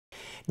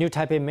New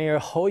Taipei Mayor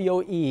Hou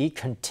Yu-ih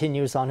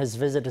continues on his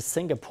visit to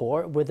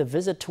Singapore with a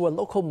visit to a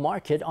local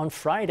market on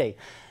Friday.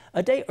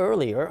 A day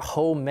earlier,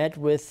 Hou met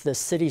with the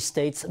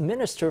city-state's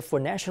Minister for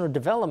National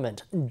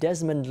Development,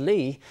 Desmond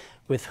Lee,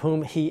 with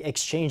whom he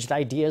exchanged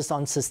ideas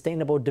on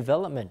sustainable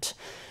development.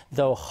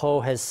 Though Hou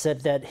has said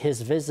that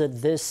his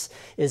visit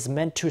is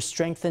meant to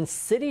strengthen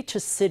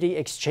city-to-city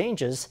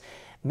exchanges,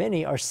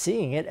 many are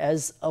seeing it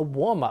as a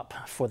warm-up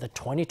for the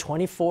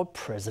 2024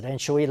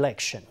 presidential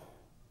election.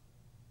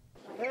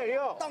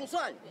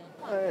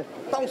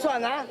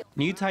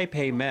 New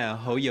Taipei Mayor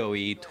Hou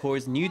Yu-ih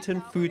tours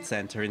Newton Food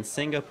Center in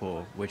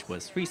Singapore, which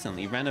was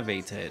recently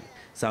renovated.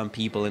 Some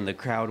people in the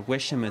crowd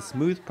wish him a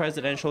smooth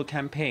presidential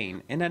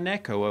campaign in an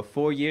echo of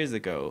 4 years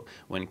ago,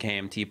 when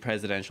KMT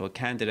presidential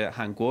candidate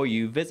Han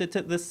Kuo-yu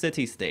visited the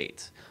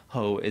city-state.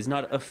 Hou is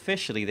not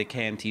officially the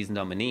KMT's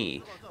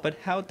nominee, but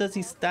how does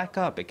he stack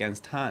up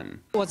against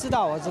Han?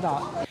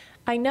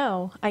 I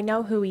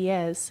know who he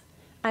is.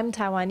 I'm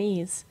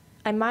Taiwanese.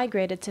 I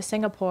migrated to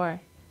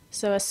Singapore.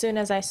 So as soon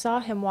as I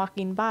saw him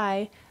walking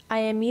by,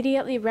 I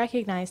immediately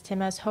recognized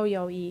him as Hou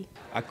Yu-ih.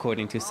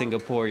 According to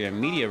Singaporean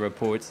media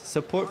reports,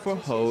 support for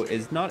Hou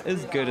is not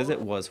as good as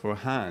it was for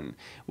Han,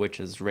 which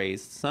has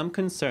raised some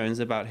concerns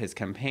about his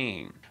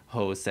campaign.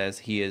 Hou says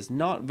he is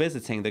not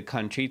visiting the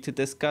country to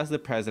discuss the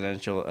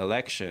presidential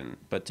election,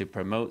 but to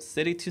promote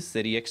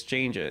city-to-city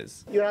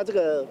exchanges.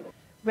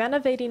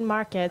 Renovating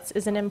markets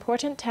is an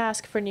important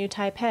task for New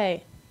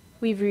Taipei.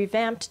 We've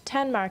revamped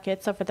 10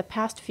 markets over the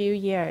past few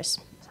years.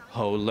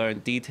 Hou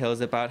learned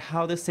details about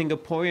how the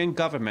Singaporean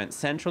government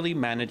centrally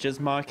manages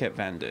market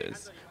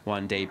vendors.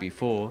 One day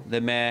before, the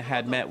mayor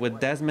had met with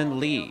Desmond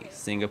Lee,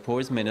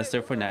 Singapore's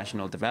Minister for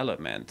National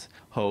Development.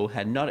 Hou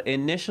had not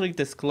initially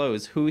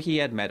disclosed who he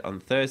had met on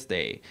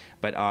Thursday,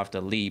 but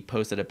after Lee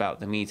posted about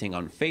the meeting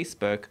on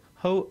Facebook,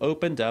 Hou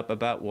opened up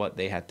about what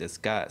they had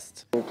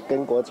discussed.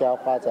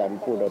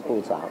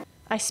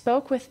 I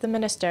spoke with the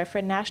Minister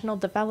for National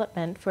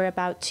Development for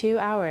about 2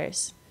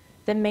 hours.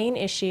 The main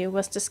issue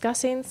was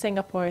discussing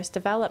Singapore's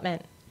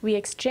development. We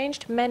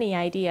exchanged many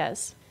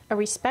ideas. A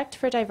respect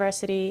for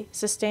diversity,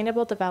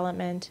 sustainable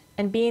development,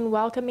 and being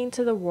welcoming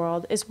to the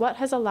world is what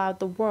has allowed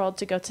the world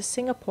to go to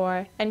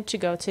Singapore and to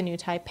go to New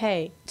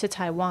Taipei, to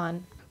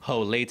Taiwan.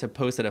 Hou later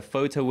posted a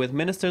photo with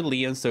Minister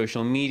Lee on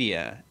social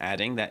media,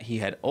 adding that he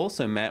had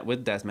also met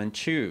with Desmond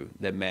Chu,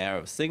 the mayor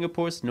of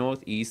Singapore's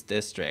Northeast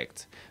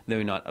District.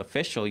 Though not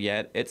official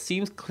yet, it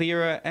seems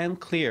clearer and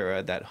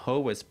clearer that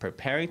Hou was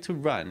preparing to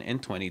run in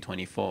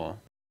 2024.